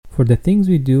For the things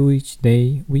we do each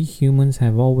day, we humans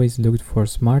have always looked for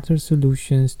smarter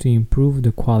solutions to improve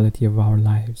the quality of our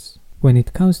lives. When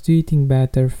it comes to eating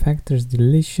better, Factor's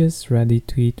delicious,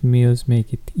 ready-to-eat meals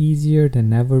make it easier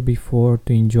than ever before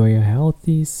to enjoy a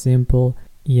healthy, simple,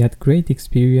 yet great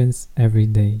experience every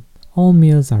day. All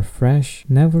meals are fresh,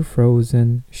 never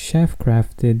frozen,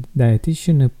 chef-crafted,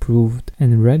 dietitian-approved,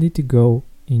 and ready to go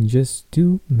in just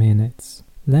 2 minutes.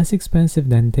 Less expensive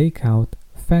than takeout,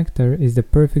 Factor is the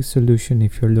perfect solution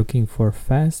if you're looking for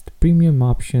fast, premium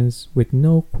options with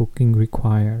no cooking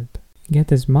required.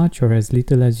 Get as much or as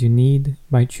little as you need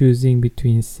by choosing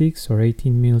between 6 or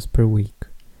 18 meals per week.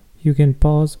 You can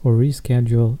pause or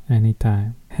reschedule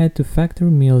anytime. Head to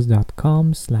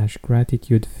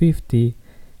factormeals.com/gratitude50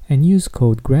 and use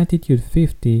code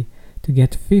gratitude50 to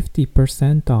get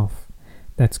 50% off.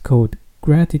 That's code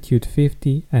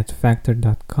gratitude50 at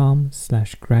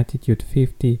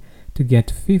factor.com/gratitude50 to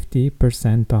get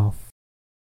 50% off.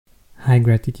 Hi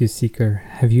Gratitude Seeker,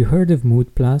 have you heard of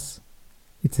Mood Plus?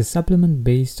 It's a supplement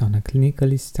based on a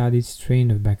clinically studied strain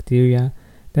of bacteria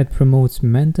that promotes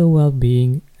mental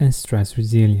well-being and stress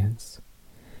resilience.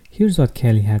 Here's what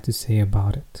Kelly had to say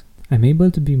about it. I'm able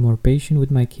to be more patient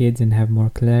with my kids and have more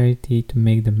clarity to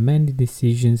make the many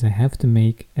decisions I have to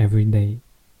make every day.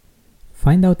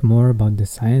 Find out more about the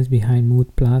science behind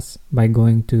Mood Plus by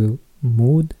going to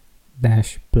mood-plus.com.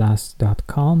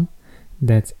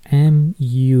 That's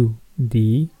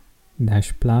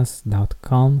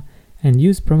MUD-plus.com and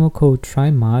use promo code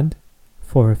TRYMOD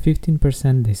for a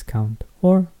 15% discount,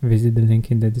 or visit the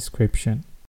link in the description.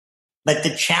 But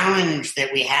the challenge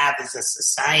that we have as a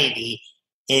society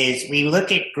is we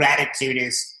look at gratitude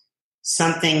as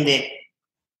something that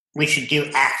we should do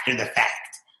after the fact.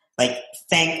 Like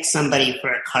thank somebody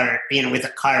for a card, with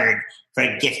a card for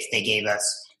a gift they gave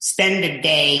us. Spend a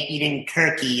day eating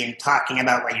turkey and talking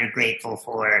about what you're grateful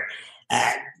for.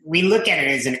 We look at it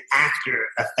as an after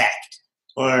effect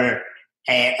or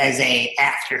as a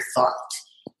afterthought.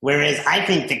 Whereas I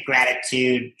think that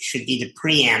gratitude should be the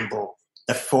preamble,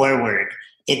 the forward.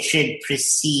 It should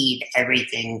precede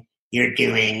everything you're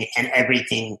doing and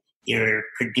everything you're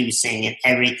producing and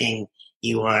everything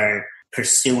you are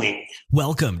pursuing.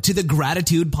 Welcome to the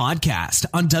Gratitude Podcast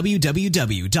on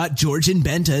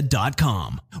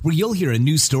www.georgianbenta.com, where you'll hear a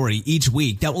new story each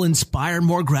week that will inspire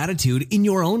more gratitude in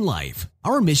your own life.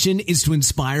 Our mission is to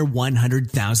inspire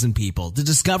 100,000 people to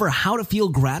discover how to feel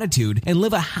gratitude and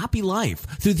live a happy life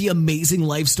through the amazing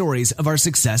life stories of our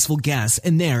successful guests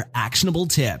and their actionable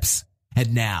tips.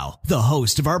 And now, the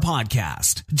host of our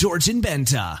podcast, Georgian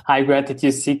Benta. Hi,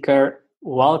 Gratitude Seeker.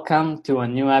 Welcome to a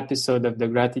new episode of the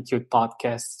Gratitude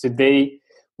Podcast. Today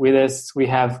with us, we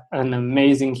have an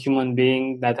amazing human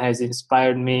being that has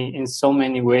inspired me in so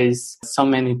many ways, so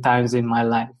many times in my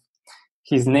life.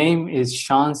 His name is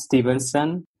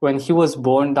Stephenson. When he was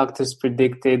born, doctors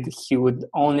predicted he would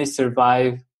only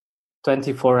survive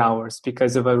 24 hours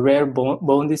because of a rare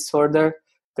bone disorder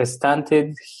that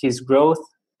stunted his growth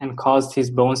and caused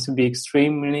his bones to be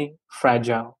extremely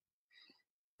fragile.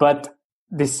 But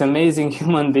this amazing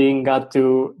human being got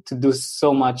to do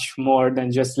so much more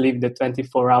than just live the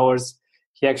 24 hours.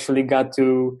 He actually got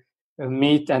to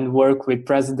meet and work with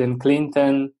President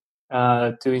Clinton,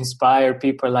 to inspire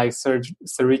people like Sir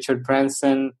Richard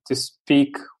Branson, to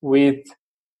speak with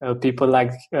people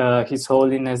like His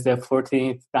Holiness the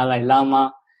 14th Dalai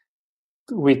Lama,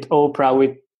 with Oprah,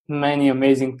 with many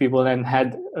amazing people, and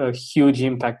had a huge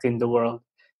impact in the world.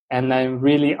 And I'm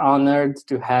really honored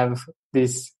to have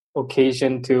this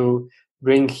occasion to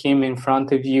bring him in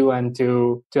front of you and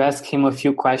to ask him a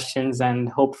few questions and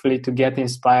hopefully to get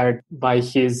inspired by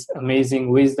his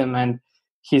amazing wisdom and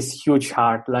his huge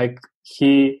heart.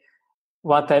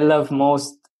 What I love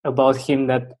most about him,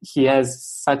 that he has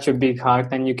such a big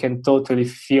heart and you can totally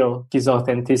feel his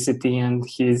authenticity and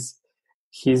his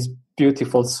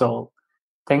beautiful soul.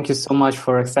 Thank you so much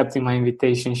for accepting my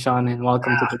invitation, Sean, and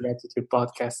welcome to the Gratitude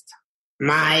Podcast.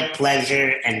 My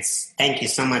pleasure, and thank you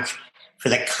so much for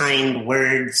the kind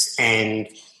words and,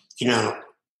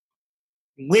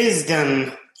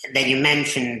 wisdom that you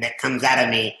mentioned that comes out of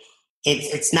me.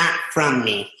 It's not from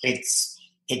me. It's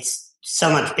so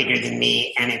much bigger than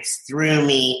me, and it's through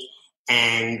me,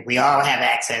 and we all have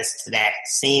access to that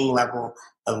same level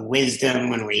of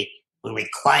wisdom when we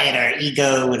quiet our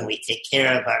ego, when we take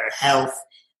care of our health,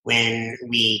 when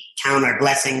we count our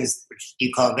blessings, which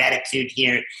you call gratitude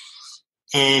here.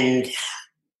 And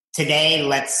today,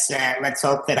 let's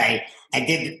hope that I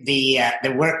did the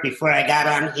work before I got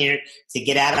on here to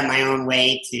get out of my own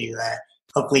way to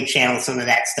hopefully channel some of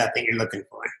that stuff that you're looking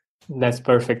for. That's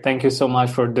perfect. Thank you so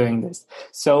much for doing this.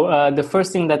 So the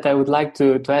first thing that I would like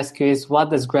to ask you is, what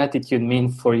does gratitude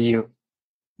mean for you?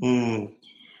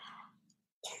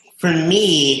 For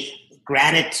me,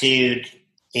 gratitude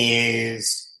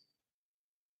is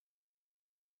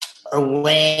a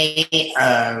way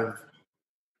of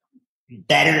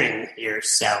bettering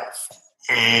yourself.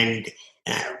 And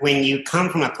when you come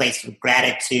from a place of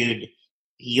gratitude,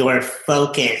 your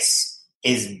focus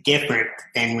is different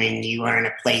than when you are in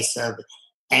a place of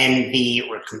envy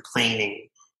or complaining.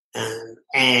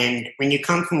 And when you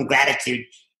come from gratitude,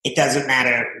 it doesn't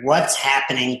matter what's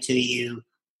happening to you,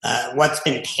 what's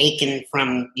been taken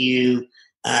from you,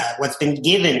 what's been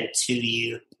given to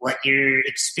you, what you're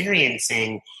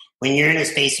experiencing. When you're in a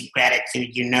space of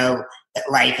gratitude, you know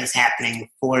that life is happening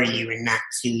for you and not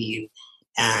to you.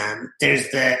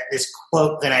 There's this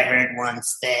quote that I heard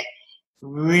once that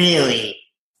really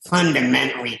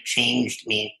fundamentally changed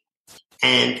me,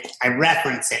 and I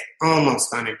reference it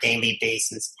almost on a daily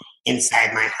basis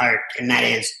inside my heart, and that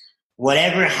is,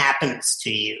 whatever happens to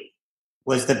you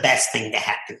was the best thing to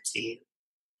happen to you.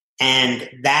 And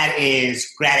that is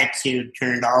gratitude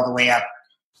turned all the way up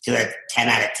to a 10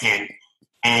 out of 10.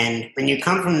 And when you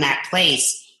come from that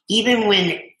place, even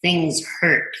when things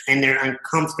hurt and they're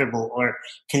uncomfortable or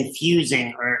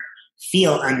confusing or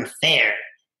feel unfair,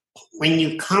 when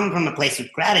you come from a place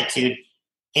of gratitude,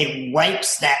 it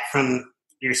wipes that from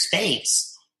your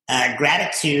space.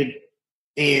 Gratitude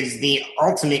is the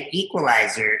ultimate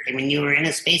equalizer. And when you are in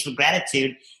a space of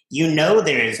gratitude, you know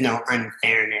there is no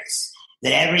unfairness,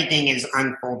 that everything is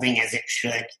unfolding as it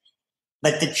should.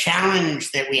 But the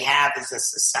challenge that we have as a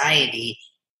society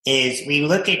is we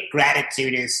look at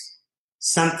gratitude as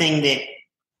something that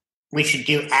we should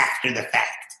do after the fact.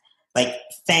 Like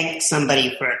thank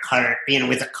somebody for a card,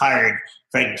 with a card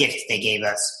for a gift they gave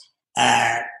us.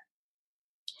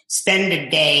 Spend a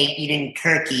day eating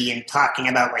turkey and talking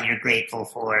about what you're grateful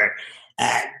for.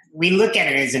 We look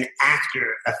at it as an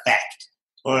after effect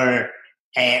or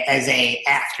as a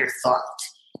afterthought.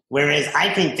 Whereas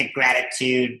I think that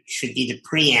gratitude should be the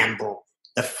preamble,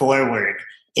 the forward.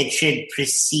 It should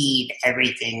precede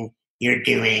everything you're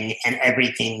doing and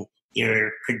everything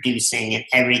you're producing and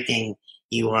everything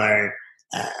you are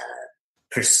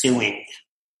pursuing.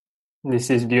 This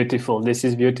is beautiful. This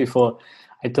is beautiful.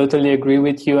 I totally agree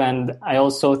with you. And I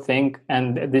also think,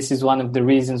 and this is one of the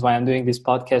reasons why I'm doing this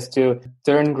podcast, to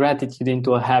turn gratitude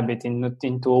into a habit,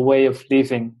 into a way of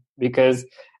living. Because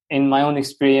in my own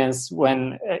experience,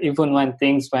 even when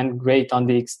things went great on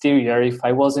the exterior, if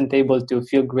I wasn't able to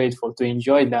feel grateful, to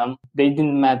enjoy them, they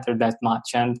didn't matter that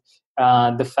much. And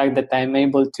the fact that I'm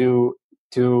able to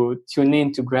tune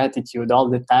into gratitude all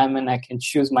the time and I can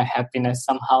choose my happiness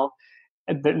somehow,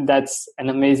 that's an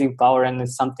amazing power, and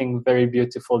it's something very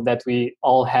beautiful that we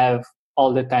all have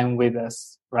all the time with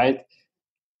us, right?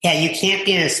 Yeah, you can't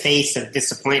be in a space of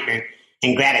disappointment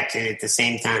and gratitude at the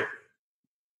same time.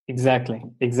 Exactly.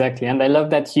 And I love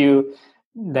that you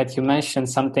mentioned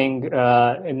something,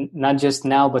 not just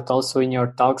now, but also in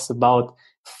your talks about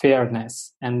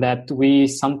fairness, and that we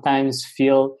sometimes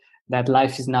feel that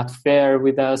life is not fair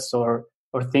with us or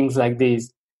things like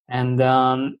these. And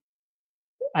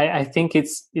I think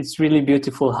it's really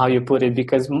beautiful how you put it,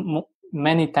 because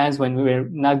many times when we're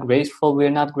not grateful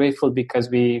because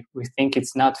we think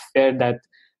it's not fair that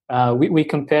we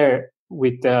compare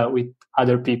with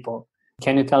other people.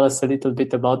 Can you tell us a little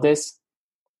bit about this?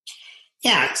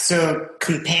 Yeah, so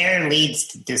compare leads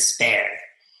to despair.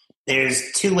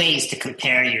 There's two ways to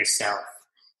compare yourself.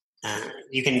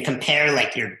 You can compare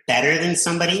like you're better than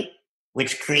somebody,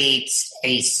 which creates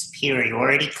a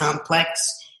superiority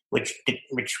complex, which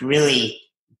really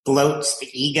bloats the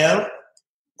ego.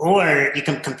 Or you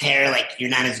can compare like you're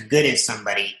not as good as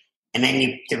somebody, and then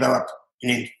you develop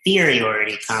an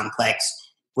inferiority complex,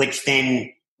 which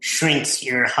then shrinks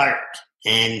your heart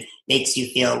and makes you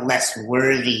feel less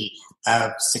worthy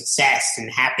of success and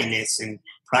happiness and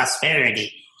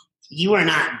prosperity. You are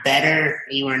not better,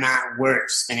 you are not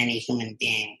worse than any human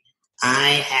being.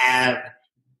 I have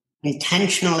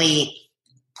intentionally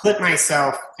put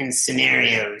myself in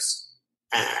scenarios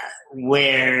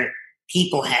where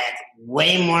people had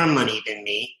way more money than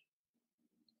me,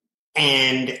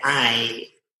 and I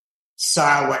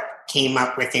saw what came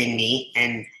up within me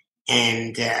and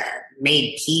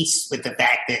made peace with the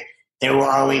fact that there will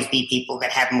always be people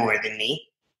that have more than me.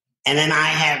 And then I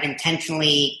have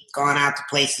intentionally gone out to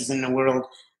places in the world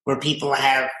where people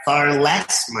have far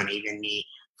less money than me,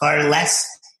 far less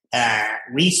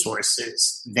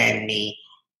resources than me,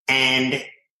 and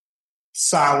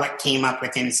saw what came up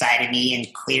with inside of me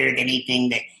and cleared anything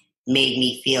that made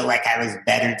me feel like I was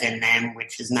better than them,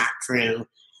 which is not true.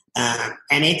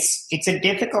 And it's a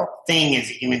difficult thing as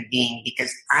a human being,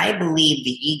 because I believe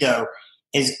the ego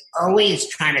is always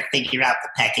trying to figure out the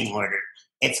pecking order.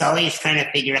 It's always trying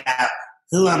to figure out,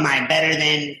 who am I better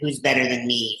than, who's better than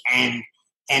me. And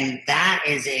that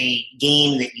is a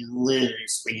game that you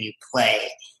lose when you play.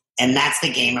 And that's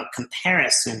the game of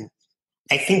comparison.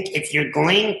 I think if you're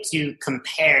going to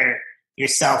compare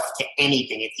yourself to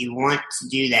anything, if you want to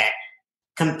do that,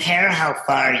 compare how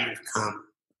far you've come.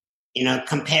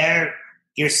 Compare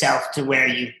yourself to where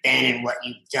you've been and what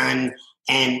you've done,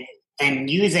 and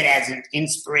use it as an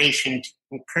inspiration to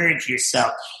encourage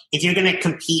yourself. If you're going to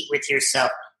compete with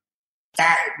yourself,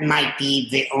 that might be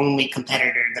the only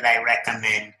competitor that I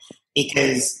recommend,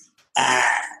 because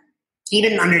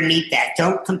even underneath that,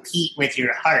 don't compete with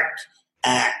your heart.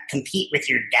 Compete with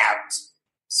your doubt.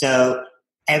 So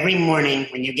every morning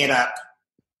when you get up,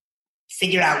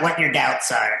 figure out what your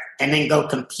doubts are, and then go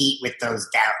compete with those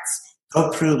doubts. Go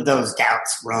prove those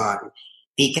doubts wrong,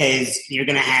 because you're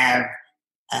going to have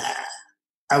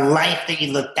a life that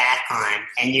you look back on,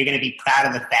 and you're going to be proud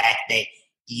of the fact that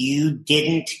you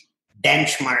didn't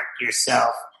benchmark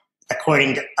yourself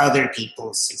according to other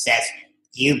people's success.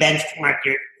 You benchmark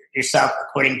yourself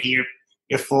according to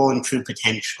your full and true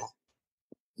potential.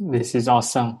 This is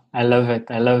awesome. I love it.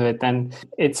 And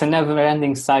it's a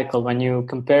never-ending cycle. When you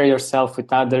compare yourself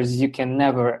with others, you can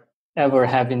never, ever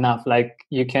have enough. Like,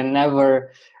 you can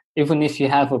never, even if you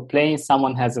have a plane,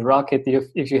 someone has a rocket.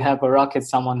 If you have a rocket,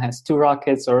 someone has 2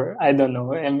 rockets, or I don't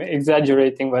know, I'm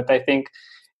exaggerating, but I think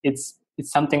it's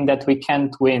something that we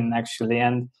can't win, actually.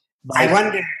 And I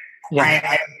wonder, I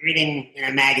was reading in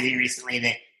a magazine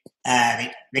recently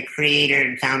that the creator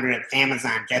and founder of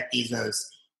Amazon, Jeff Bezos,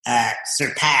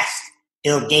 surpassed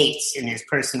Bill Gates in his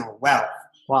personal wealth.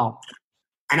 Wow.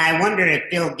 And I wonder if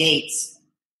Bill Gates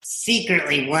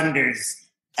secretly wonders,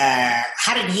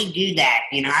 how did he do that?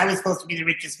 I was supposed to be the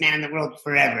richest man in the world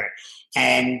forever.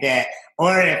 And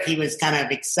or if he was kind of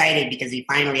excited because he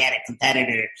finally had a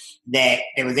competitor that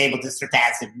was able to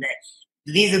surpass him.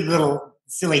 These are little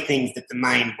silly things that the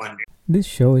mind wonders. This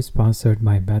show is sponsored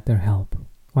by BetterHelp.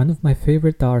 One of my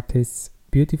favorite artists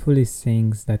beautifully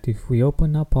sings that if we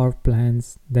open up our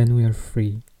plans, then we are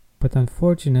free. But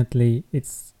unfortunately,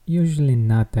 it's usually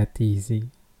not that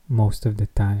easy, most of the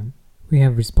time. We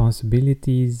have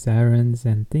responsibilities, errands,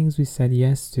 and things we said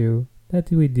yes to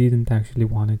that we didn't actually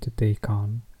want to take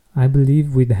on. I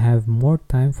believe we'd have more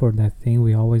time for that thing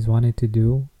we always wanted to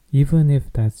do, even if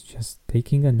that's just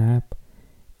taking a nap,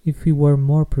 if we were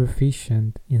more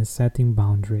proficient in setting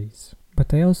boundaries.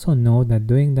 But I also know that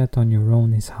doing that on your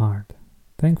own is hard.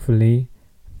 Thankfully,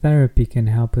 therapy can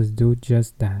help us do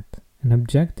just that. An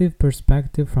objective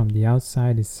perspective from the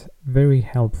outside is very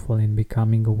helpful in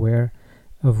becoming aware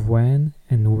of when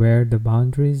and where the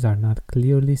boundaries are not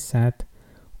clearly set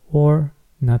or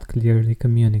not clearly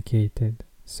communicated.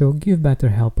 So give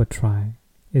BetterHelp a try.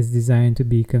 It's designed to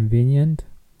be convenient,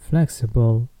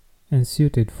 flexible, and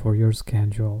suited for your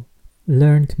schedule.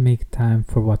 Learn to make time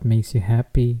for what makes you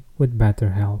happy with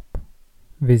BetterHelp.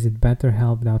 Visit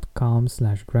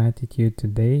betterhelp.com/gratitude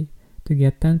today to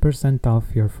get 10%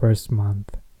 off your first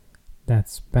month.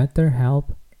 That's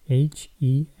BetterHelp,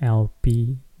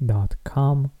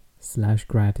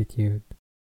 HELP.com/gratitude.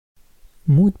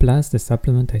 Mood Plus, the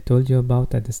supplement I told you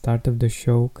about at the start of the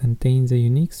show, contains a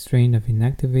unique strain of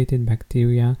inactivated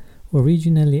bacteria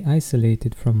originally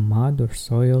isolated from mud or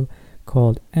soil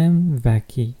called M.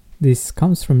 vaccae. This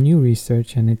comes from new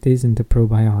research and it isn't a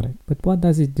probiotic. But what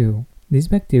does it do? This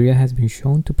bacteria has been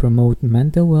shown to promote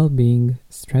mental well-being,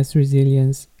 stress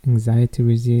resilience, anxiety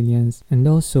resilience, and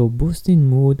also boosting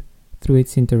mood through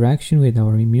its interaction with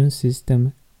our immune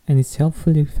system and its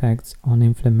helpful effects on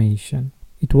inflammation.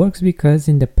 It works because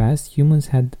in the past humans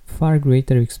had far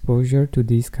greater exposure to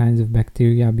these kinds of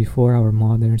bacteria before our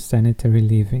modern sanitary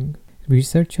living.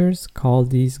 Researchers call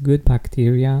these good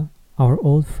bacteria our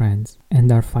old friends and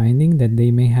are finding that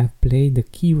they may have played a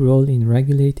key role in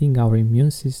regulating our immune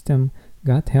system,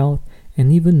 gut health,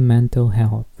 and even mental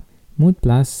health. Mood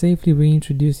Plus safely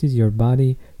reintroduces your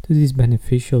body to these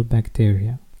beneficial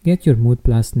bacteria. Get your Mood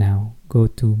Plus now. Go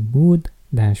to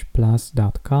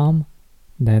mood-plus.com,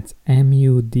 that's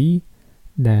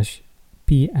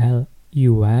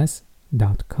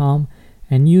MUD-PLUS.com,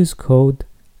 and use code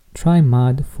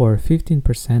TRYMUD for a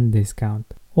 15%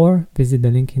 discount. Or visit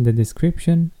the link in the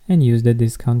description and use the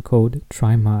discount code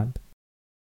TRYMUD.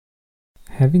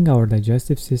 Having our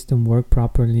digestive system work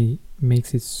properly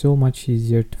makes it so much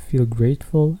easier to feel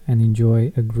grateful and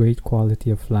enjoy a great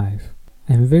quality of life.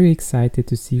 I'm very excited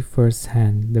to see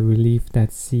firsthand the relief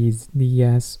that Seed's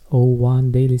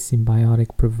DS-01 Daily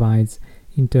Symbiotic provides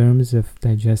in terms of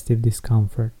digestive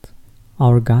discomfort.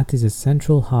 Our gut is a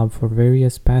central hub for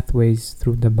various pathways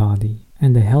through the body,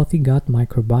 and a healthy gut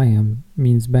microbiome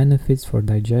means benefits for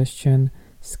digestion,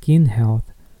 skin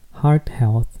health, heart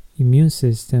health, immune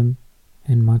system,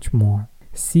 and much more.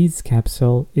 Seeds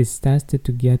capsule is tested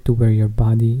to get to where your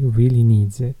body really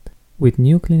needs it. With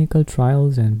new clinical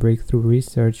trials and breakthrough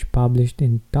research published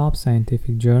in top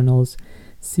scientific journals,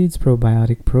 Seeds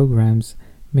probiotic programs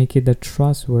make it a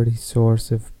trustworthy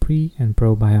source of pre- and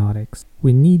probiotics.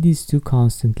 We need these two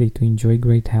constantly to enjoy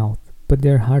great health, but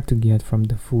they're hard to get from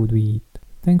the food we eat.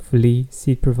 Thankfully,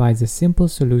 Seed provides a simple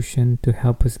solution to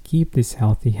help us keep this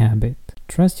healthy habit.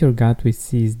 Trust your gut with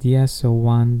Seed's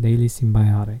DSO1 Daily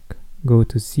Symbiotic. Go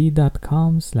to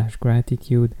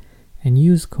seed.com/gratitude and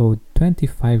use code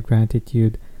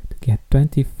 25gratitude to get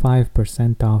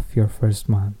 25% off your first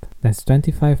month. That's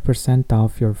 25%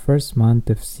 off your first month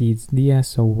of Seed's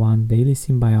DSO1 Daily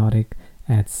Symbiotic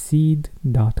at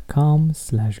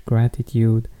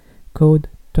seed.com/gratitude, code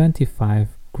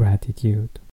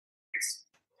 25gratitude.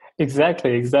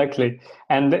 Exactly.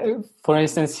 And for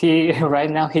instance, he right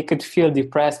now he could feel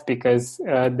depressed because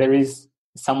there is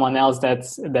someone else that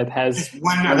has just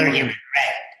one other human,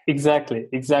 right?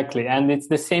 Exactly. And it's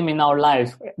the same in our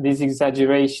life. These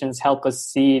exaggerations help us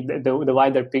see the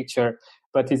wider picture,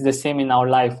 but it's the same in our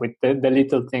life with the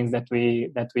little things that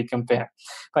we compare.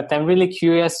 But I'm really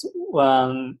curious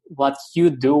what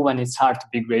you do when it's hard to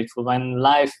be grateful, when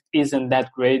life isn't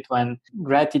that great, when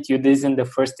gratitude isn't the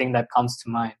first thing that comes to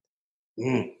mind.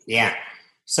 Yeah.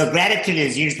 So gratitude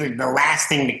is usually the last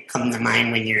thing to come to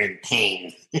mind when you're in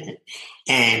pain.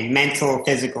 And mental,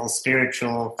 physical,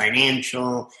 spiritual,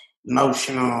 financial,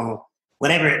 emotional,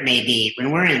 whatever it may be. When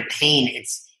we're in pain,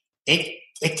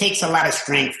 it takes a lot of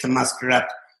strength to muster up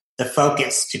the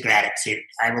focus to gratitude.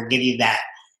 I will give you that.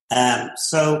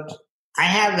 So I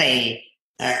have a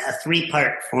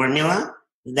 3-part formula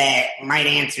that might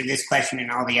answer this question and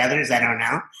all the others. I don't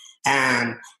know.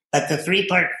 But the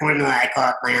 3-part formula, I call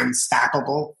it my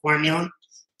unstoppable formula.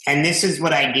 And this is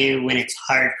what I do when it's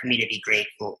hard for me to be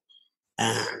grateful.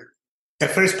 The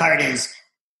first part is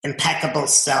impeccable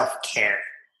self-care.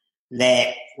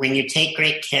 That when you take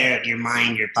great care of your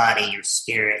mind, your body, your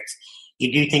spirit,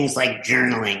 you do things like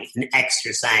journaling and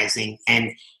exercising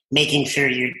and making sure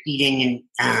you're eating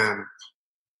and,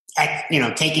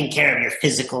 taking care of your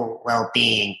physical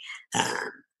well-being.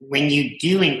 When you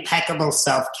do impeccable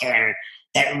self-care,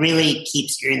 that really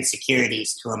keeps your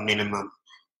insecurities to a minimum.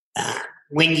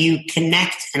 When you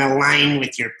connect and align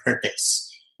with your purpose,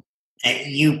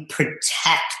 you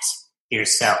protect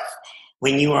yourself.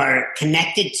 When you are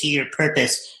connected to your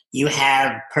purpose, you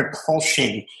have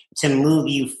propulsion to move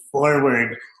you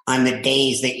forward on the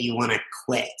days that you want to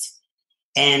quit.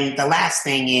 And the last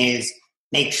thing is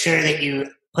make sure that you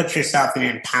put yourself in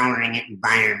empowering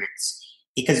environments.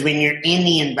 Because when you're in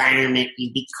the environment,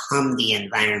 you become the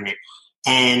environment.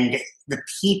 And the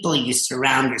people you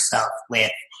surround yourself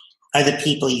with are the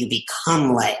people you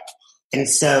become like. And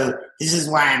so this is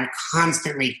why I'm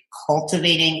constantly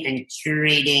cultivating and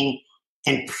curating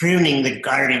and pruning the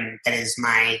garden that is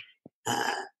my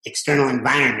external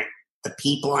environment. The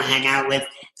people I hang out with,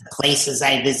 the places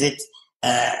I visit,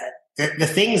 the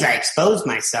things I expose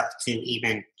myself to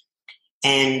even.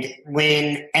 And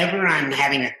whenever I'm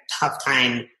having a tough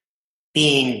time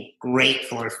being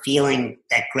grateful or feeling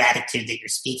that gratitude that you're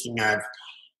speaking of,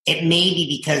 it may be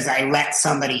because I let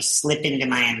somebody slip into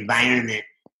my environment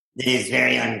that is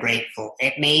very ungrateful.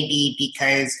 It may be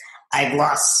because I've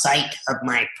lost sight of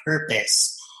my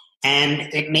purpose.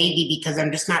 And it may be because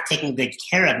I'm just not taking good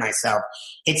care of myself.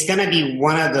 It's going to be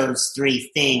one of those 3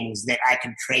 things that I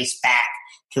can trace back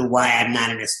to why I'm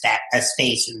not in a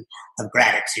space of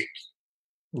gratitude.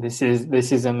 This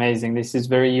is amazing. This is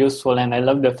very useful, and I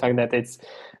love the fact that it's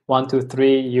 1, 2,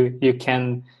 3. You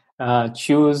can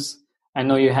choose. I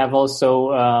know you have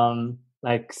also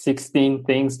like 16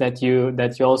 things that you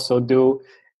also do,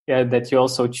 that you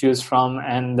also choose from,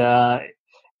 and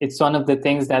it's one of the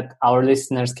things that our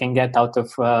listeners can get out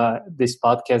of this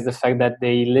podcast. The fact that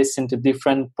they listen to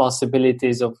different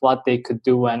possibilities of what they could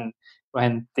do when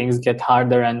things get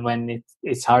harder and when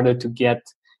it's harder to get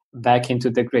back into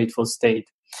the grateful state.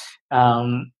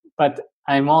 But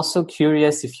I'm also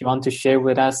curious if you want to share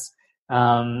with us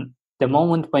the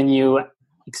moment when you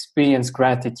experience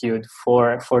gratitude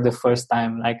for the first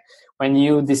time, like when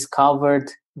you discovered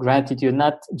gratitude,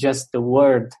 not just the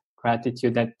word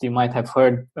gratitude that you might have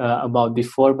heard about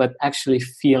before, but actually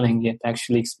feeling it,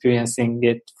 actually experiencing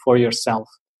it for yourself.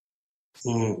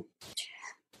 Well,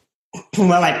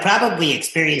 I probably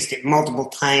experienced it multiple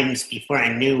times before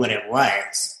I knew what it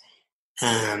was.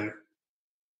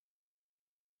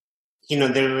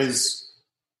 there was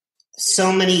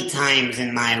so many times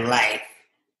in my life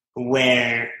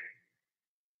where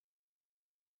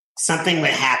something would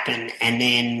happen and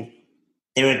then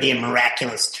there would be a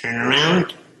miraculous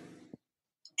turnaround,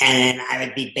 and I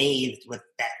would be bathed with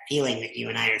that feeling that you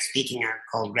and I are speaking of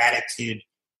called gratitude.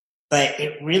 But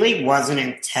it really wasn't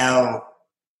until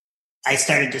I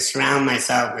started to surround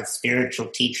myself with spiritual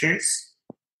teachers,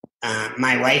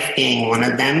 my wife being one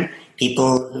of them,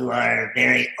 people who are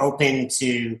very open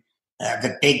to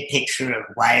the big picture of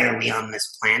why are we on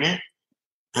this planet.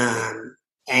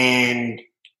 And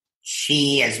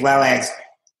she, as well as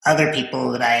other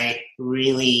people that I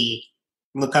really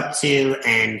look up to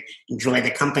and enjoy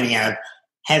the company of,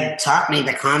 have taught me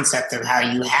the concept of how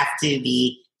you have to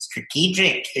be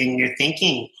strategic in your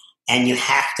thinking and you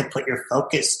have to put your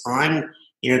focus on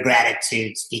your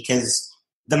gratitudes, because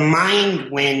the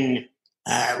mind, when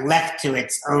left to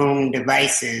its own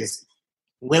devices,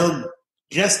 will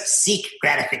just seek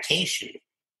gratification.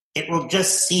 It will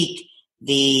just seek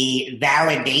the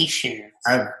validation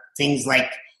of things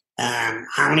like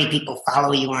how many people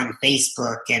follow you on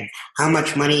Facebook and how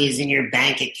much money is in your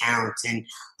bank account and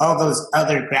all those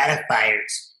other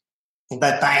gratifiers.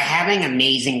 But by having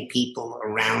amazing people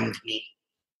around me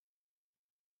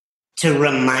to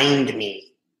remind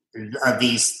me of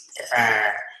these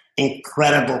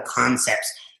incredible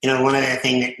concepts, one of the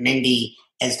things that Mindy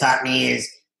has taught me is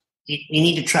you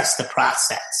need to trust the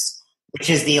process, which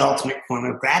is the ultimate form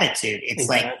of gratitude. It's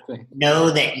exactly. Like,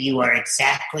 know that you are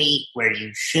exactly where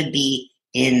you should be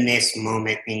in this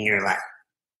moment in your life.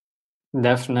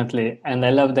 Definitely. And I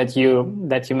love that you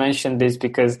mentioned this,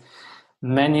 because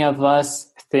many of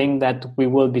us think that we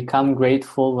will become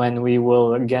grateful when we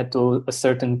will get to a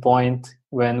certain point,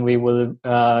 when we will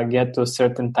get to a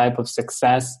certain type of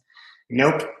success.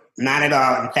 Nope, not at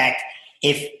all. In fact,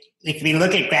 if we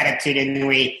look at gratitude and then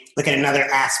we look at another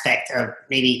aspect of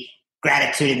maybe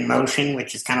gratitude in motion,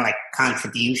 which is kind of like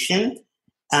contribution,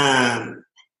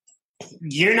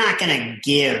 you're not going to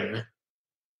give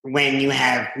when you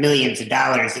have millions of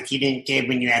dollars if you didn't give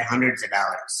when you had hundreds of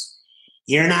dollars.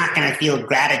 You're not going to feel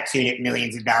gratitude at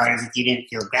millions of dollars if you didn't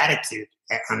feel gratitude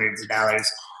at hundreds of dollars,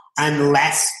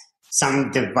 unless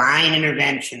some divine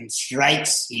intervention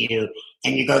strikes you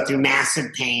and you go through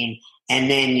massive pain and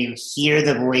then you hear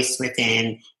the voice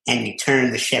within and you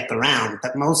turn the ship around.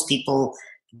 But most people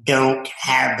don't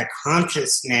have the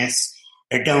consciousness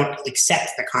or don't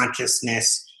accept the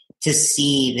consciousness to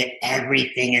see that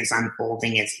everything is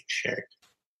unfolding as it should.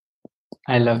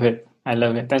 I love it.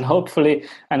 And hopefully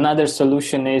another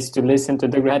solution is to listen to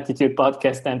the Gratitude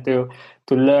podcast and to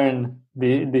learn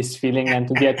this feeling and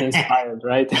to get inspired,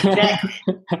 right? Exactly.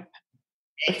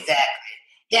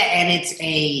 Yeah, and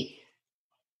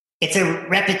it's a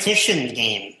repetition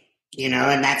game,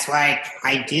 and that's why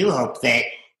I do hope that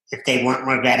if they want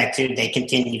more gratitude, they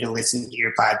continue to listen to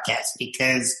your podcast,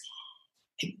 because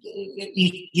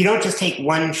you don't just take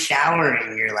one shower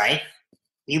in your life.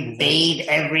 You bathe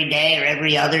every day or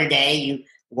every other day. You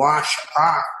wash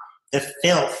off the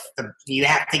filth. You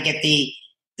have to get the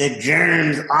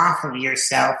germs off of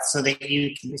yourself so that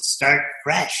you can start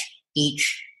fresh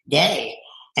each day.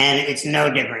 And it's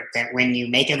no different that when you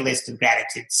make a list of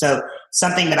gratitude. So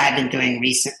something that I've been doing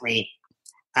recently,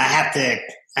 I have to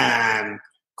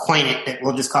coin it, but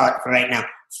we'll just call it for right now,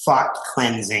 thought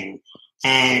cleansing.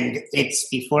 And it's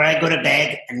before I go to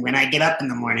bed and when I get up in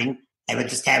the morning, I would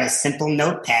just have a simple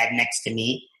notepad next to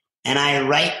me, and I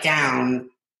write down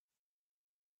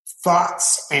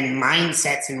thoughts and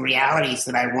mindsets and realities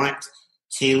that I want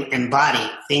to embody.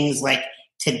 Things like,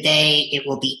 today it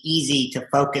will be easy to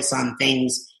focus on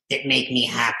things that make me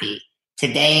happy.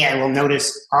 Today I will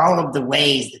notice all of the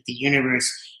ways that the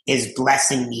universe is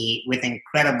blessing me with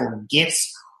incredible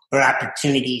gifts or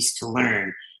opportunities to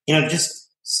learn. Just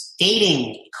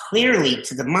stating clearly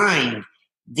to the mind,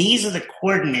 these are the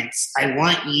coordinates I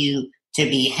want you to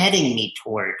be heading me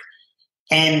toward.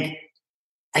 And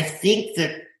I think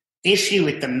the issue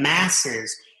with the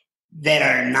masses that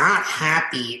are not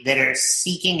happy, that are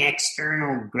seeking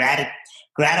external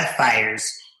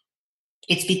gratifiers,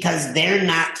 it's because they're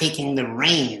not taking the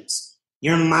reins.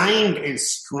 Your mind is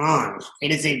strong.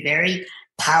 It is a very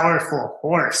powerful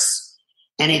horse.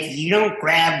 And if you don't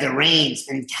grab the reins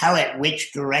and tell it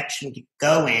which direction to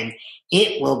go in,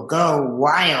 it will go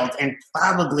wild and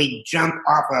probably jump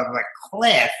off of a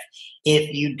cliff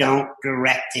if you don't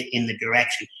direct it in the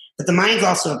direction. But the mind's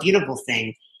also a beautiful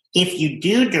thing. If you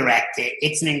do direct it,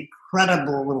 it's an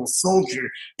incredible little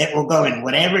soldier that will go in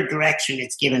whatever direction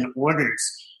it's given orders.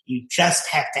 You just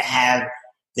have to have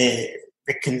the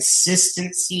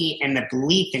consistency and the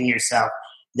belief in yourself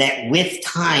that with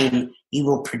time, you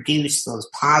will produce those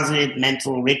positive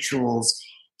mental rituals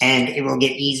and it will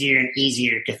get easier and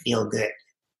easier to feel good.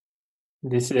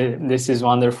 This is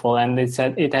wonderful, and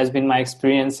it has been my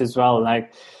experience as well.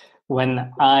 Like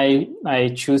when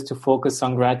I choose to focus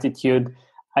on gratitude,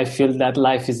 I feel that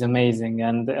life is amazing.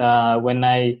 And when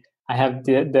I have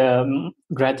the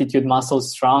gratitude muscle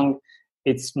strong,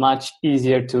 it's much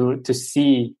easier to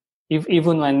see.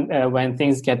 Even when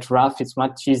things get rough, it's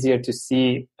much easier to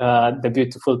see the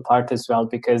beautiful part as well,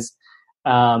 because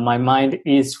my mind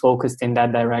is focused in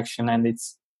that direction, and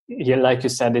it's, like you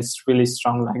said, it's really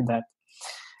strong like that.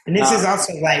 And this is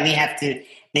also why we have to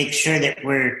make sure that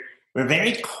we're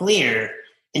very clear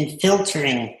in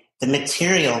filtering the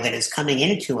material that is coming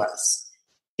into us.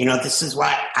 This is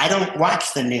why I don't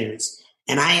watch the news.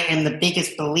 And I am the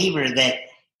biggest believer that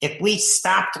if we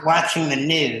stopped watching the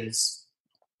news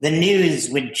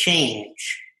would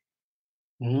change.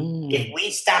 If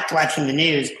we stopped watching the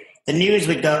news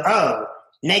would go, oh,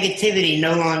 negativity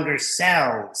no longer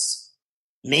sells.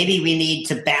 Maybe we need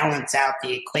to balance out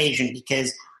the equation,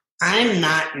 because I'm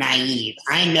not naive.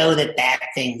 I know that bad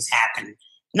things happen.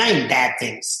 Not even bad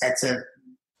things. That's a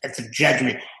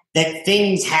judgment. That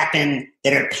things happen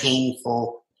that are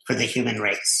painful for the human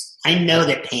race. I know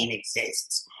that pain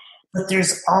exists. But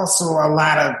there's also a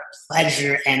lot of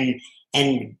pleasure and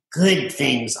good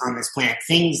things on this planet.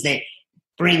 Things that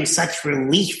bring such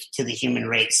relief to the human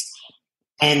race.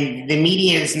 And the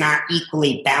media is not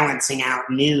equally balancing out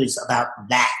news about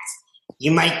that.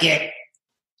 You might get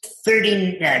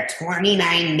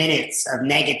 29 minutes of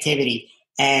negativity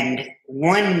and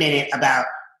 1 minute about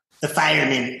the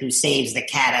fireman who saves the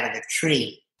cat out of the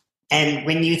tree. And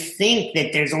when you think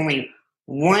that there's only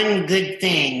one good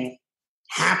thing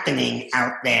happening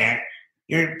out there,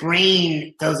 your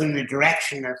brain goes in the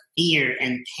direction of fear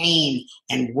and pain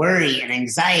and worry and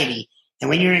anxiety. And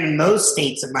when you're in most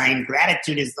states of mind,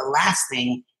 gratitude is the last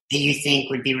thing that you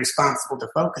think would be responsible to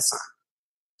focus on.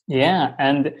 Yeah,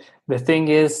 and the thing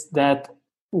is that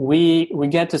we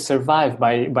get to survive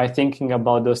by thinking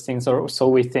about those things, or so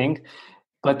we think,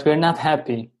 but we're not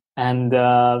happy. And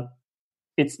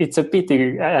it's a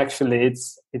pity, actually.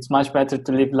 It's much better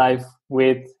to live life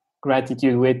with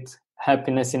gratitude, with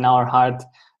happiness in our heart,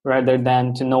 rather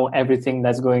than to know everything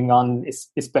that's going on,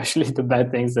 especially the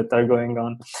bad things that are going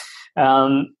on.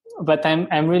 But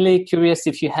I'm really curious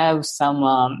if you have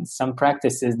some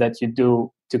practices that you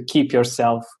do to keep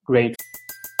yourself grateful.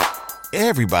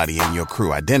 Everybody in your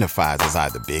crew identifies as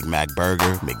either Big Mac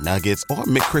Burger, McNuggets, or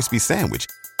McCrispy Sandwich.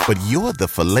 But you're the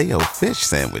Filet-O-Fish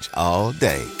Sandwich all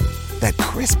day. That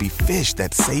crispy fish,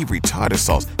 that savory tartar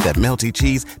sauce, that melty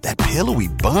cheese, that pillowy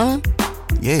bun.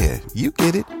 Yeah, you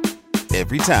get it.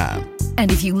 Every time.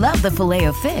 And if you love the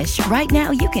Filet-O-Fish, right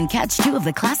now you can catch two of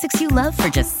the classics you love for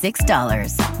just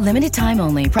 $6. Limited time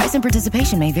only. Price and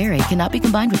participation may vary. Cannot be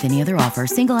combined with any other offer.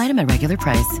 Single item at regular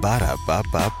price.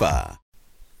 Ba-da-ba-ba-ba.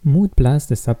 Mood Plus,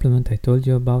 the supplement I told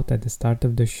you about at the start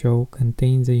of the show,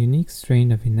 contains a unique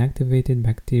strain of inactivated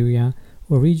bacteria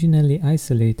originally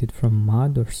isolated from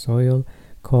mud or soil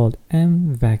called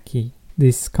M. vaccae.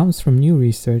 This comes from new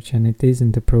research and it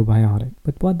isn't a probiotic.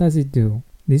 But what does it do?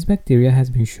 This bacteria has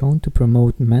been shown to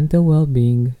promote mental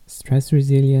well-being, stress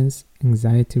resilience,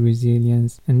 anxiety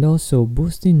resilience, and also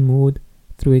boosting mood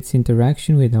through its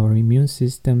interaction with our immune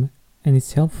system and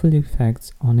its helpful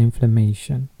effects on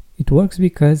inflammation. It works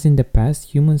because in the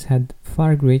past humans had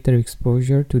far greater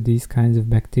exposure to these kinds of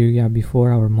bacteria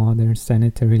before our modern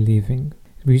sanitary living.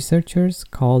 Researchers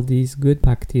call these good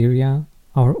bacteria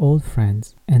our old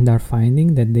friends and are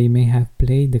finding that they may have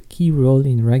played a key role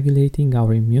in regulating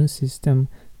our immune system,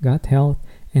 gut health,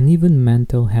 and even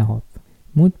mental health.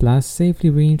 Mood Plus safely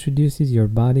reintroduces your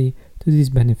body to these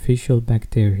beneficial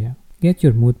bacteria. Get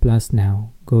your Mood Plus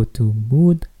now. Go to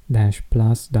mood-plus.com.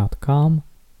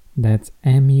 That's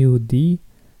MUD-PLUS.com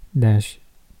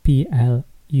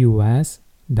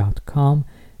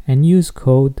and use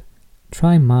code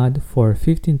TRYMUD for a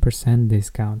 15%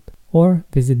 discount. Or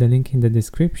visit the link in the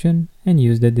description and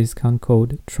use the discount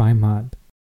code TRYMUD.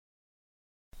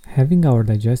 Having our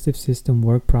digestive system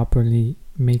work properly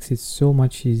makes it so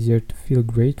much easier to feel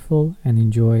grateful and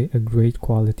enjoy a great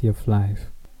quality of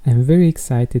life. I'm very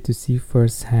excited to see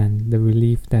firsthand the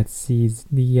relief that Seed's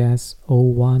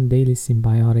DS-01 Daily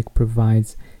Symbiotic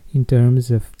provides in terms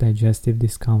of digestive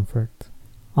discomfort.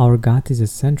 Our gut is a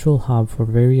central hub for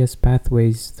various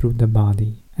pathways through the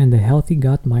body, and a healthy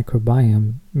gut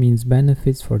microbiome means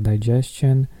benefits for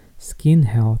digestion, skin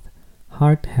health,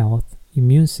 heart health,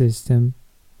 immune system,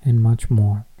 and much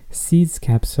more. Seed's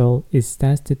capsule is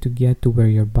tested to get to where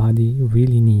your body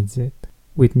really needs it.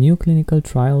 With new clinical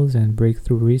trials and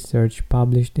breakthrough research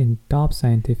published in top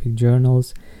scientific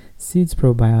journals, Seed's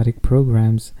probiotic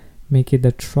programs make it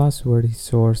a trustworthy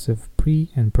source of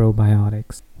pre- and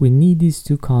probiotics. We need these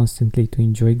two constantly to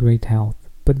enjoy great health,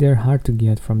 but they're hard to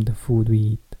get from the food we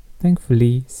eat.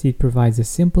 Thankfully, Seed provides a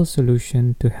simple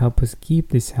solution to help us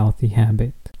keep this healthy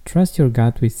habit. Trust your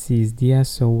gut with Seed's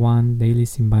DSO1 Daily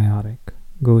Symbiotic.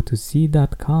 Go to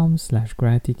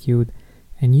seed.com/gratitude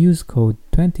and use code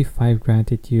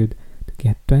 25gratitude to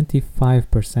get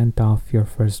 25% off your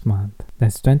first month.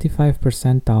 That's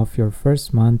 25% off your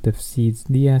first month of Seed's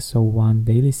DSO1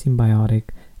 Daily Symbiotic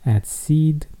at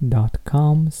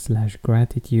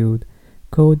seed.com/gratitude,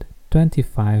 code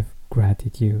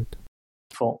 25gratitude.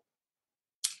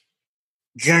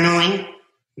 Journaling,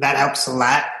 that helps a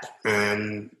lot.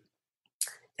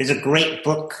 There's a great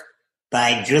book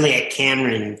by Julia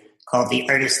Cameron called The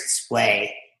Artist's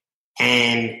Way,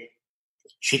 and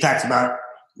she talks about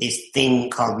this thing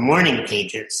called morning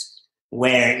pages,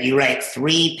 where you write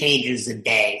 3 pages a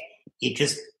day. You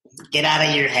just get out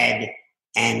of your head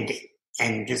and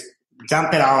just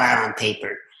dump it all out on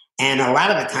paper. And a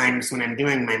lot of the times when I'm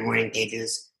doing my morning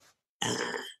pages,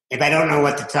 if I don't know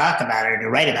what to talk about or to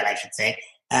write about, I should say,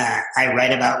 I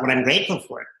write about what I'm grateful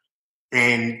for.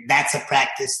 And that's a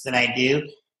practice that I do.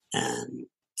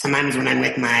 Sometimes when I'm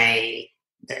with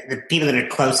the people that are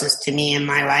closest to me in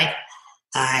my life,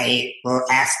 I will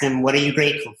ask them, what are you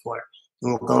grateful for?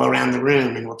 And we'll go around the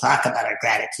room and we'll talk about our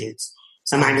gratitudes.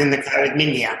 Sometimes in the car with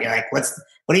Mindy, I'll be like, what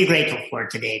are you grateful for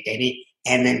today, baby?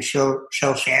 And then she'll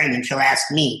share, and then she'll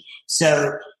ask me.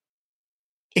 So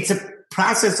it's a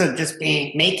process of just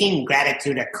making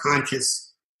gratitude a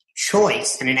conscious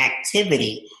choice and an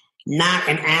activity, not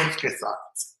an afterthought.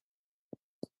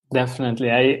 Definitely,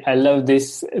 I love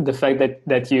this. The fact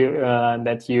that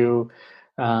you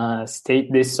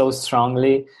state this so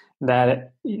strongly,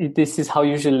 that this is how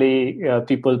usually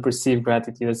people perceive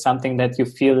gratitude. It's something that you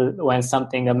feel when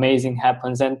something amazing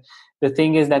happens. And the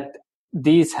thing is that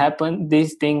these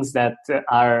things that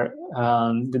are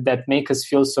that make us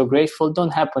feel so grateful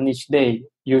don't happen each day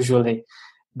usually.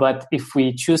 But if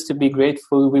we choose to be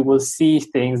grateful, we will see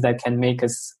things that can make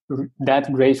us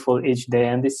that grateful each day.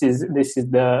 And this is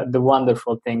the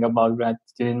wonderful thing about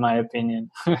gratitude, in my opinion.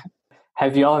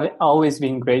 Have you always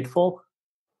been grateful?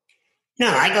 No,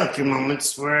 I go through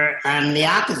moments where I'm the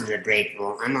opposite of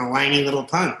grateful. I'm a whiny little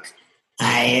punk.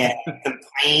 I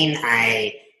complain.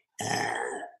 I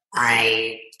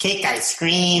kick. I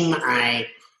scream. I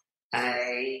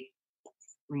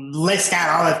list out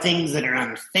all the things that are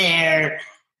unfair.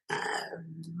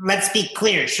 Let's be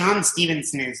clear. Sean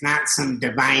Stephenson is not some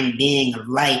divine being of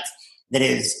light that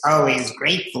is always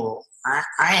grateful.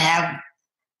 I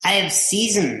have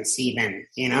seasons, even,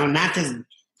 not just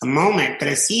a moment, but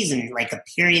a season, like a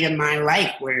period of my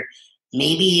life where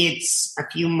maybe it's a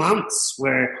few months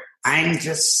where I'm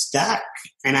just stuck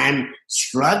and I'm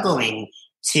struggling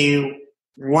to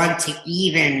want to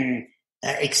even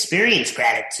experience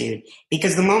gratitude.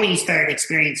 Because the moment you start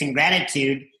experiencing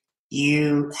gratitude,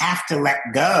 you have to let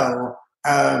go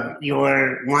of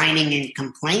your whining and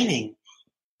complaining.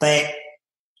 But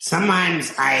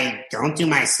sometimes I don't do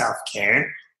my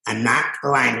self-care. I'm not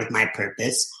aligned with my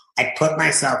purpose. I put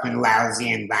myself in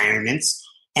lousy environments,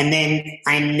 and then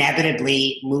I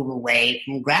inevitably move away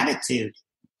from gratitude.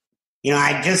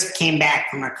 I just came back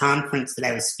from a conference that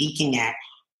I was speaking at,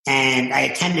 and I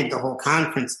attended the whole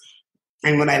conference.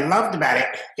 And what I loved about it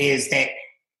is that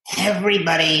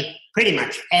pretty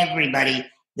much everybody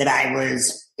that I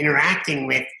was interacting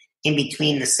with in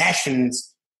between the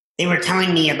sessions, they were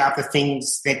telling me about the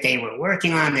things that they were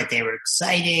working on, that they were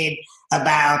excited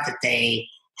about, that they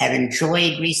have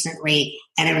enjoyed recently.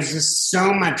 And it was just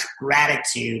so much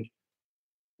gratitude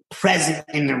present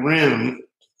in the room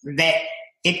that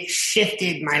it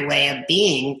shifted my way of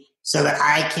being, so that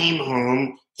I came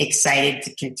home excited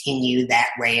to continue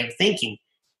that way of thinking.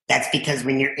 That's because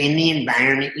when you're in the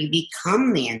environment, you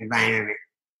become the environment.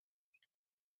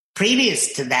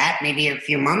 Previous to that, maybe a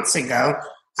few months ago,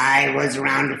 I was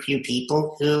around a few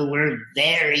people who were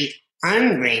very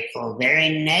ungrateful,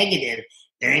 very negative,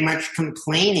 very much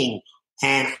complaining.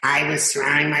 And I was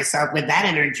surrounding myself with that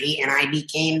energy, and I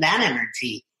became that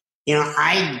energy.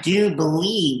 I do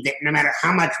believe that no matter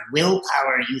how much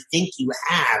willpower you think you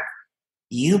have,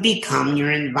 you become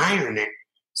your environment.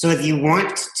 So if you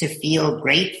want to feel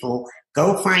grateful,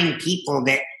 go find people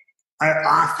that are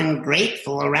often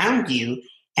grateful around you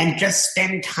and just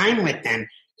spend time with them.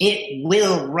 It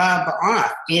will rub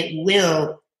off. It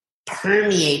will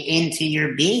permeate into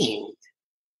your being.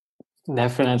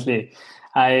 Definitely.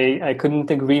 I couldn't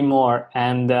agree more.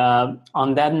 And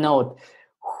on that note,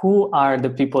 who are the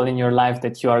people in your life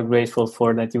that you are grateful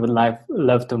for that you would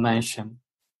love to mention?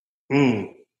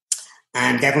 I'm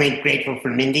definitely grateful for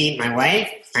Mindy, my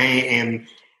wife. I am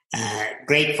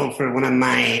grateful for one of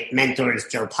my mentors,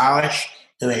 Joe Polish,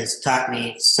 who has taught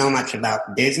me so much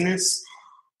about business.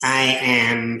 I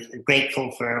am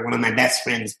grateful for one of my best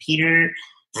friends, Peter.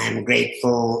 I'm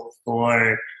grateful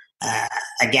for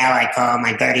a gal I call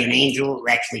my guardian angel, who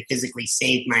actually physically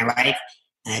saved my life,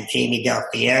 Jamie Del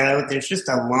Fiero. There's just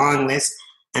a long list.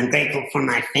 I'm grateful for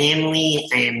my family.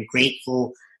 I am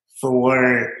grateful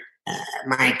for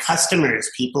my customers,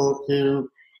 people who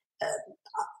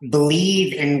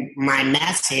believe in my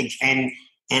message and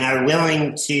are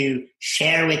willing to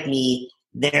share with me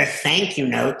their thank you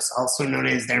notes, also known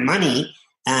as their money.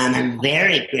 I'm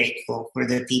very grateful for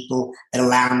the people that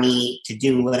allow me to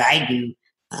do what I do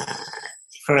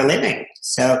for a living.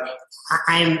 So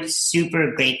I'm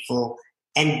super grateful.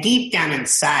 And deep down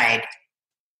inside,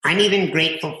 I'm even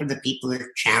grateful for the people that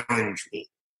challenge me.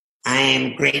 I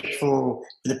am grateful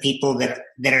for the people that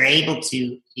are able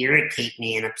to irritate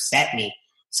me and upset me.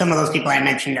 Some of those people I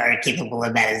mentioned are capable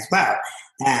of that as well.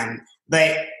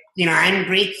 But I'm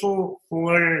grateful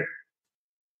for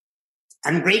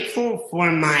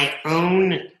my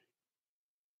own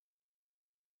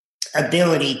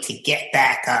ability to get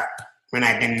back up when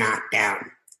I've been knocked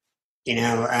down.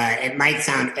 It might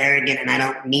sound arrogant, and I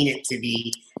don't mean it to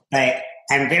be, but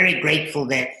I'm very grateful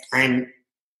that I'm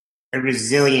a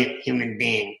resilient human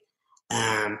being.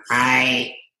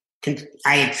 I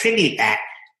attribute that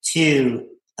to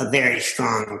a very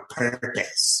strong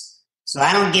purpose. So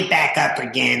I don't get back up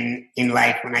again in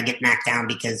life when I get knocked down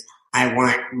because I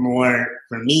want more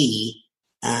for me.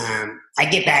 I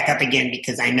get back up again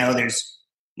because I know there's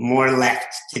more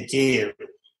left to do.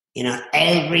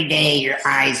 Every day your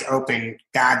eyes open,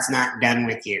 God's not done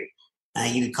with you.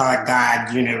 You could call it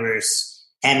God, universe,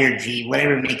 energy,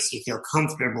 whatever makes you feel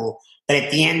comfortable. But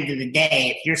at the end of the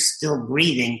day, if you're still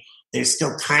breathing, there's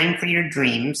still time for your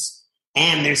dreams,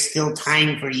 and there's still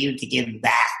time for you to give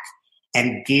back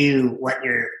and do what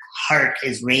your heart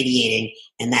is radiating,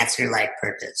 and that's your life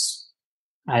purpose.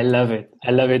 I love it.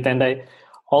 And I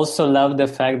also love the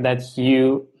fact that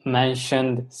you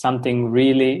mentioned something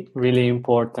really, really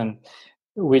important,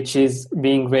 which is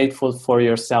being grateful for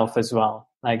yourself as well.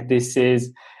 Like, this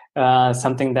is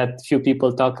something that few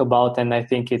people talk about, and I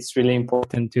think it's really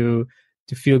important to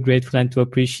feel grateful and to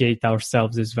appreciate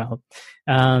ourselves as well.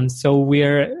 So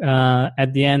we're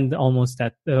at the end almost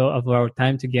of our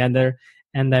time together,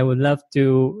 and I would love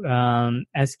to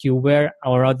ask you where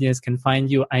our audience can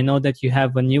find you. I know that you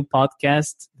have a new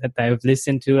podcast that I've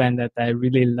listened to and that I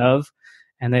really love,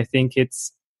 and I think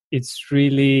it's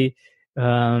really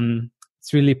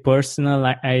personal.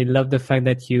 I love the fact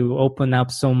that you open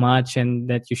up so much and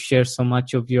that you share so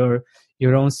much of your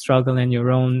own struggle and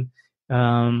your own.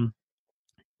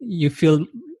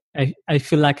 I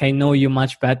feel like I know you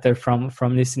much better from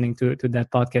listening to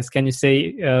that podcast. Can you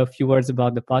say a few words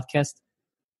about the podcast?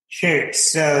 Sure.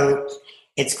 So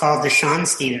it's called The Sean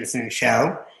Stephenson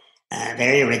Show.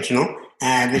 Very original.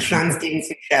 The Sean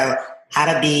Stephenson Show, how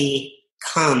to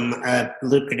become a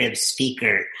lucrative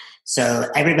speaker. So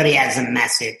everybody has a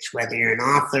message, whether you're an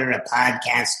author, a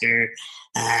podcaster,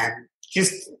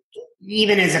 just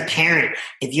even as a parent,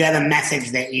 if you have a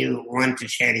message that you want to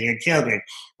share to your children.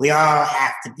 We all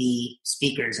have to be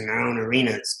speakers in our own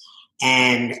arenas.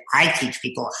 And I teach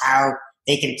people how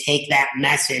they can take that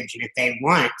message and, if they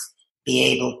want, be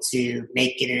able to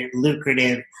make it a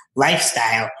lucrative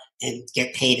lifestyle and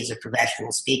get paid as a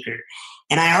professional speaker.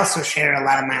 And I also share a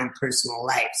lot of my own personal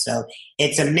life. So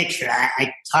it's a mixture.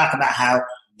 I talk about how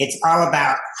it's all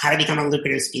about how to become a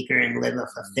lucrative speaker and live a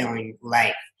fulfilling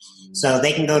life. So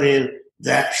they can go to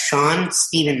the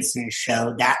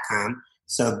SeanStevensonShow.com.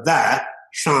 So the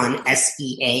Sean,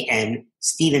 S-E-A-N,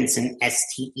 Stephenson,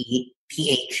 S-T-E-P-H-E-N-S-O-N,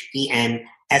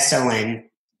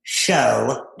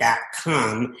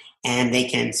 show.com, and they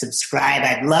can subscribe.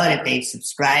 I'd love it if they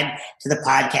subscribe to the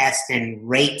podcast and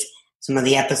rate some of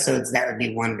the episodes. That would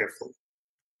be wonderful.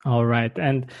 All right.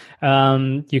 And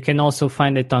you can also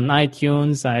find it on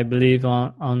iTunes, I believe,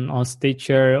 on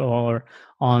Stitcher, or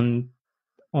on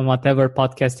whatever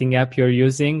podcasting app you're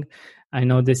using. I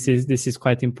know this is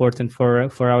quite important for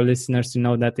our listeners to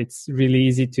know that it's really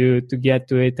easy to get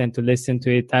to it and to listen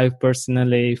to it. I've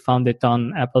personally found it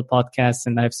on Apple Podcasts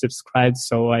and I've subscribed,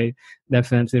 so I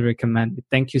definitely recommend it.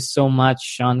 Thank you so much,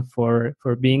 Sean, for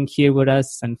being here with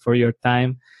us and for your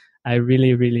time. I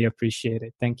really, really appreciate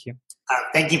it. Thank you.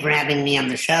 Thank you for having me on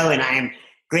the show, and I am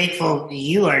grateful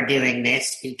you are doing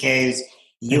this because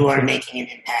you are making an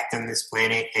impact on this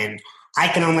planet, and I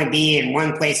can only be in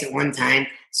one place at one time,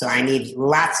 So I need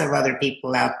lots of other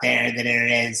people out there that are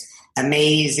as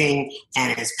amazing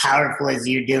and as powerful as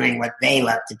you doing what they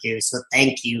love to do. So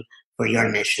thank you for your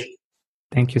mission.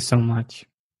 Thank you so much.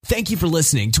 Thank you for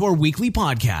listening to our weekly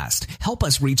podcast. Help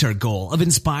us reach our goal of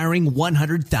inspiring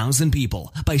 100,000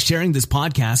 people by sharing this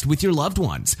podcast with your loved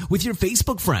ones, with your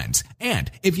Facebook friends. And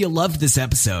if you loved this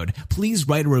episode, please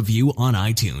write a review on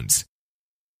iTunes.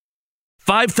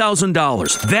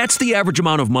 $5,000. That's the average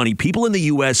amount of money people in the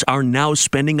U.S. are now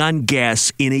spending on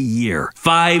gas in a year.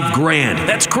 $5,000.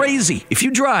 That's crazy. If you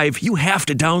drive, you have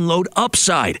to download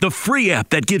Upside, the free app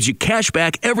that gives you cash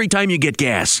back every time you get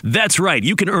gas. That's right.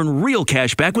 You can earn real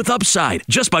cash back with Upside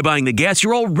just by buying the gas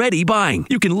you're already buying.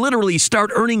 You can literally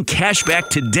start earning cash back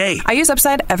today. I use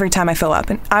Upside every time I fill up,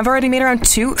 and I've already made around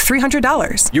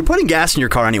 $300. You're putting gas in your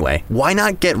car anyway. Why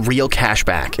not get real cash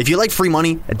back? If you like free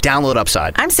money, download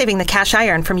Upside. I'm saving the cash I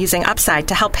earn from using Upside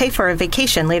to help pay for a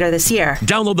vacation later this year.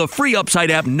 Download the free Upside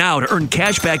app now to earn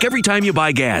cash back every time you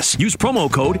buy gas. Use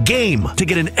promo code GAME to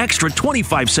get an extra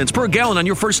 25 cents per gallon on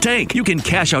your first tank. You can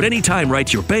cash out anytime right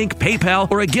to your bank,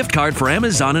 PayPal, or a gift card for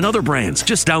Amazon and other brands.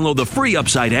 Just download the free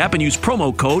Upside app and use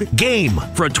promo code GAME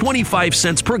for a 25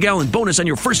 cents per gallon bonus on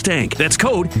your first tank. That's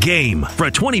code GAME for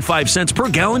a 25 cents per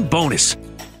gallon bonus.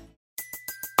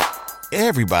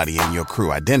 Everybody in your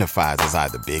crew identifies as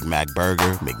either Big Mac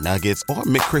Burger, McNuggets, or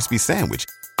McCrispy Sandwich.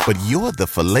 But you're the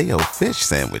Filet-O-Fish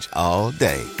Sandwich all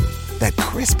day. That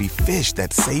crispy fish,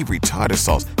 that savory tartar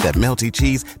sauce, that melty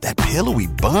cheese, that pillowy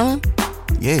bun.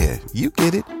 Yeah, you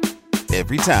get it.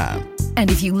 Every time.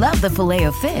 And if you love the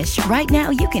Filet-O-Fish, right now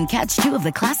you can catch two of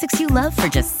the classics you love for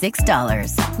just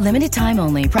 $6. Limited time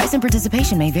only. Price and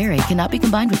participation may vary. Cannot be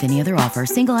combined with any other offer.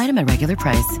 Single item at regular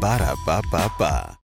price. Ba-da-ba-ba-ba.